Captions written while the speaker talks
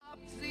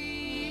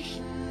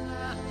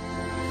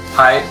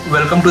Hi,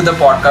 welcome to the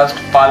podcast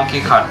पाल की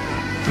खाल।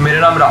 तो मेरा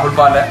नाम राहुल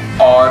पाल है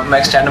और मैं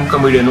एक स्टैंड अप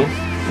कॉमेडियन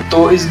हूँ। तो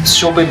इस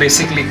शो पे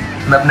बेसिकली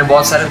मैं अपने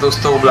बहुत सारे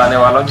दोस्तों को बुलाने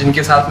वाला हूँ,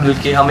 जिनके साथ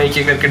मिलके हम एक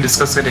एक करके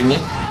डिस्कस करेंगे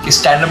कि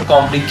स्टैंड अप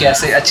कॉमेडी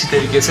कैसे अच्छी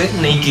तरीके से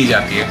नहीं की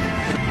जाती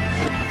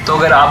है। तो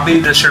अगर आप भी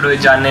इंटरेस्टेड हो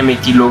जानने में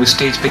कि लोग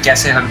स्टेज पे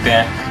कैसे हंसते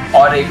हैं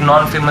और एक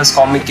नॉन फेमस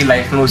कॉमिक की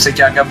लाइफ में उसे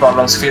क्या क्या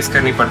प्रॉब्लम्स फेस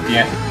करनी पड़ती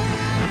हैं,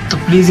 तो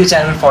प्लीज़ ये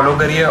चैनल फॉलो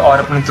करिए और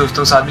अपने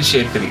दोस्तों के साथ भी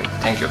शेयर करिए।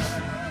 Thank you.